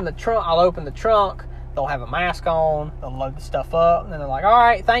 They'll open the trunk. I'll open the trunk. They'll have a mask on. They'll load the stuff up. And then they're like, all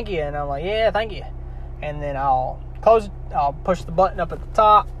right, thank you. And I'm like, yeah, thank you. And then I'll close it. I'll push the button up at the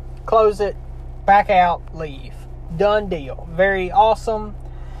top, close it, back out, leave. Done deal. Very awesome.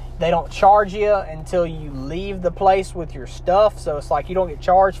 They don't charge you until you leave the place with your stuff. So it's like you don't get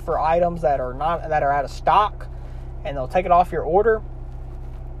charged for items that are out of stock. And they'll take it off your order.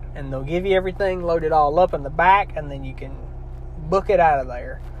 And they'll give you everything, load it all up in the back, and then you can book it out of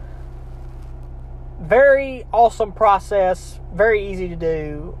there. Very awesome process. Very easy to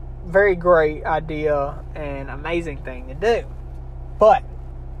do. Very great idea and amazing thing to do. But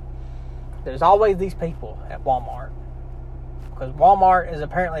there's always these people at Walmart, because Walmart is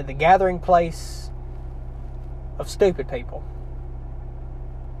apparently the gathering place of stupid people.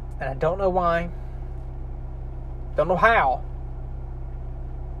 And I don't know why. Don't know how.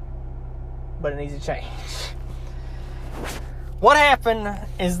 But it needs to change. What happened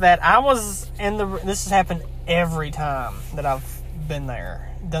is that I was this has happened every time that I've been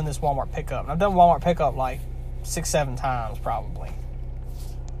there, done this Walmart pickup. And I've done Walmart pickup like 6-7 times probably.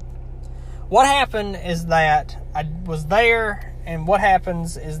 What happened is that I was there, and what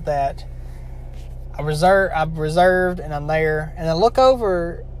happens is that I've reserved and I'm there, and I look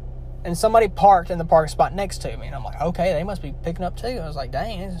over and somebody parked in the parking spot next to me, and I'm like, okay, they must be picking up too. I was like,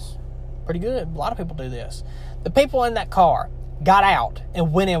 dang, it's pretty good. A lot of people do this. The people in that car got out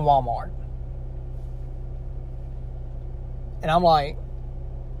and went in Walmart. And I'm like,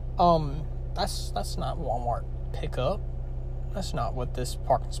 that's not Walmart pickup. That's not what this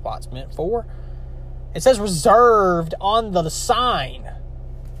parking spot's meant for. It says reserved on the sign.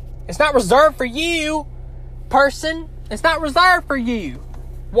 It's not reserved for you, person. It's not reserved for you.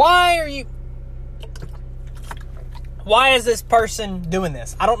 Why is this person doing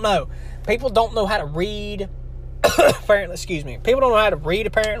this? I don't know. People don't know how to read. Apparently, excuse me. People don't know how to read,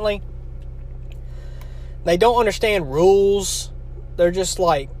 apparently. They don't understand rules. They're just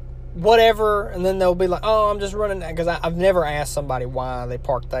like, whatever. And then they'll be like, oh, I'm just running that. Because I've never asked somebody why they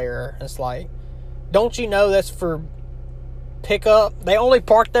parked there. It's like, don't you know that's for pickup? They only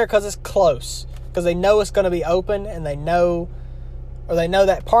park there because it's close. Because they know it's going to be open. And they know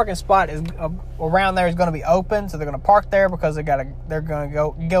that parking spot is around there is going to be open. So they're going to park there because they're going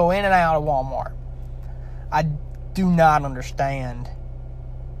to go in and out of Walmart. I do not understand.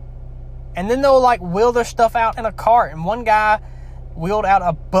 And then they'll like wheel their stuff out in a cart. And one guy wheeled out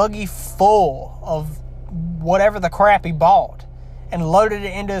a buggy full of whatever the crap he bought and loaded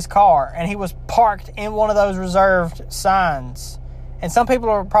it into his car. And he was parked in one of those reserved signs. And some people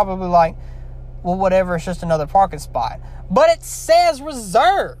are probably like, well, whatever, it's just another parking spot. But it says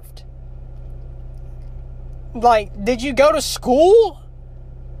reserved. Like, did you go to school?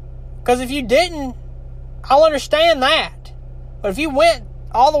 Because if you didn't, I'll understand that. But if you went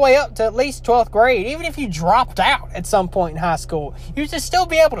all the way up to at least 12th grade, even if you dropped out at some point in high school, you should still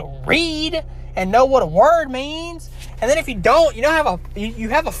be able to read and know what a word means. And then if you don't, you have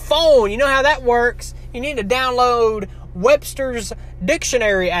a phone, you know how that works. You need to download Webster's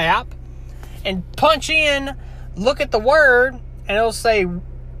Dictionary app and punch in, look at the word, and it'll say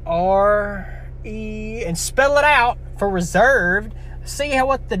R-E, and spell it out for reserved. See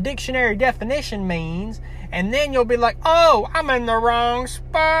what the dictionary definition means, and then you'll be like, oh, I'm in the wrong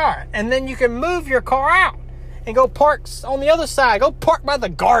spot. And then you can move your car out and go park on the other side. Go park by the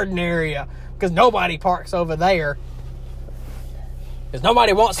garden area, because nobody parks over there. Because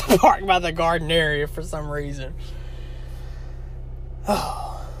nobody wants to park by the garden area for some reason.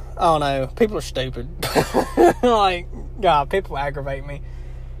 Oh, I don't know. People are stupid. Like, God, people aggravate me.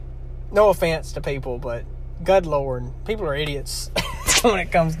 No offense to people, but good Lord, people are idiots when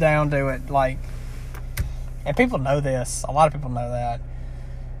it comes down to it. Like, and people know this. A lot of people know that.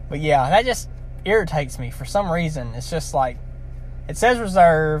 But yeah, that just irritates me for some reason. It's just like, it says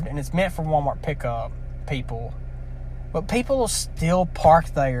reserved and it's meant for Walmart pickup people. But people will still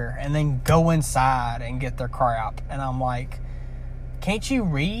park there and then go inside and get their crap. And I'm like, can't you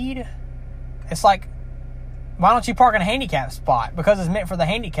read? It's like, why don't you park in a handicap spot? Because it's meant for the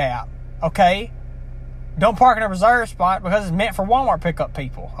handicap. Okay? Don't park in a reserve spot because it's meant for Walmart pickup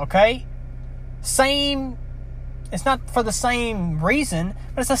people. Okay? Same. It's not for the same reason,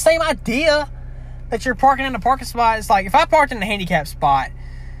 but it's the same idea that you're parking in a parking spot. It's like, if I parked in a handicap spot,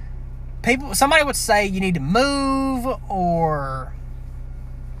 somebody would say you need to move, or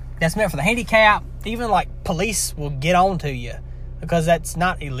that's meant for the handicap. Even like police will get on to you because that's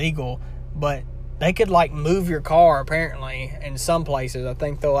not illegal, but they could like move your car apparently in some places. I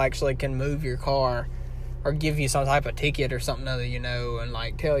think they'll actually can move your car or give you some type of ticket or something other, and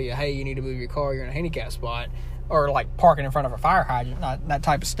like tell you, hey, you need to move your car, you're in a handicap spot, or like parking in front of a fire hydrant, not that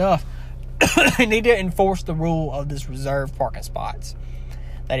type of stuff. They need to enforce the rule of this reserved parking spots.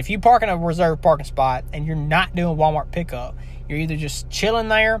 That if you park in a reserved parking spot and you're not doing Walmart pickup, you're either just chilling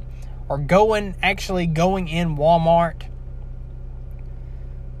there or going in Walmart.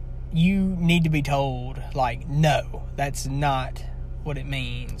 You need to be told, like, no, that's not what it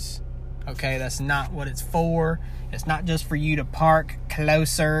means. Okay, that's not what it's for. It's not just for you to park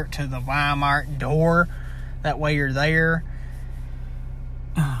closer to the Walmart door. That way you're there.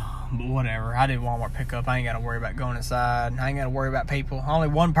 But whatever. I do Walmart pickup. I ain't got to worry about going inside. I ain't got to worry about people. Only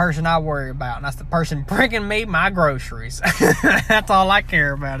one person I worry about, and that's the person bringing me my groceries. That's all I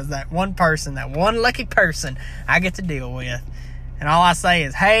care about, is that one person, that one lucky person I get to deal with. And all I say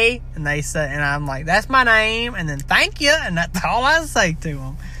is, hey, and they say, and I'm like, that's my name, and then thank you, and that's all I say to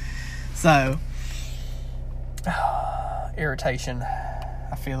them. So, irritation.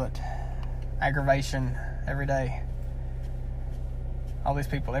 I feel it. Aggravation every day. All these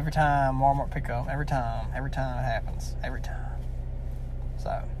people, every time Walmart pickup, every time it happens, every time.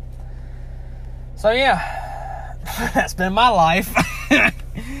 So yeah, that's been my life.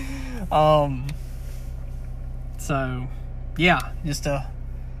 So yeah, just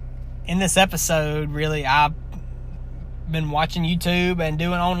in this episode, really, I've been watching YouTube and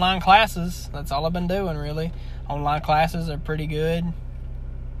doing online classes. That's all I've been doing, really. Online classes are pretty good.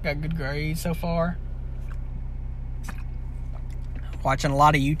 Got good grades so far. Watching a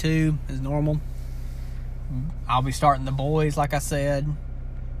lot of YouTube is normal. I'll be starting the boys, like I said,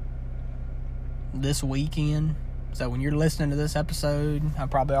 this weekend. So when you're listening to this episode, I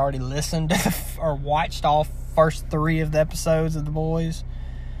probably already listened or watched all first 3 of the episodes of the boys.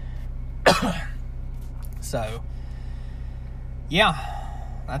 So,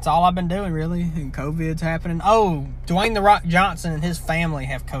 yeah, that's all I've been doing, really. And COVID's happening. Oh, Dwayne "The Rock" Johnson and his family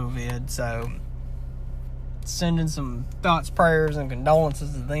have COVID, so sending some thoughts, prayers, and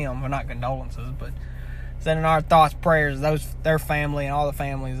condolences to them. Well, not condolences, but sending our thoughts, prayers, their family and all the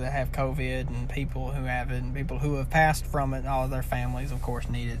families that have COVID and people who have it and people who have passed from it. All of their families, of course,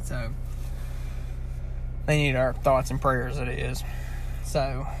 need it. So they need our thoughts and prayers, it is.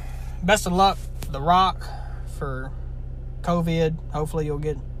 So best of luck, The Rock, for COVID. Hopefully you'll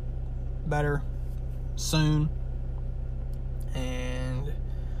get better soon. And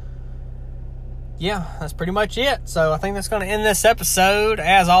yeah, that's pretty much it. So I think that's going to end this episode.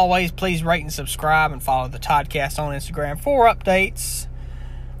 As always, please rate and subscribe and follow the Toddcast on Instagram for updates.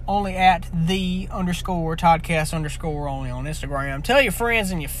 Only at _Toddcast_ only on Instagram. Tell your friends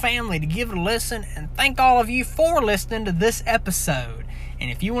and your family to give it a listen. And thank all of you for listening to this episode.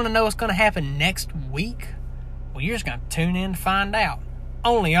 And if you want to know what's going to happen next week, well, you're just going to tune in to find out.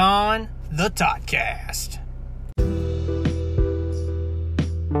 Only on the Toddcast.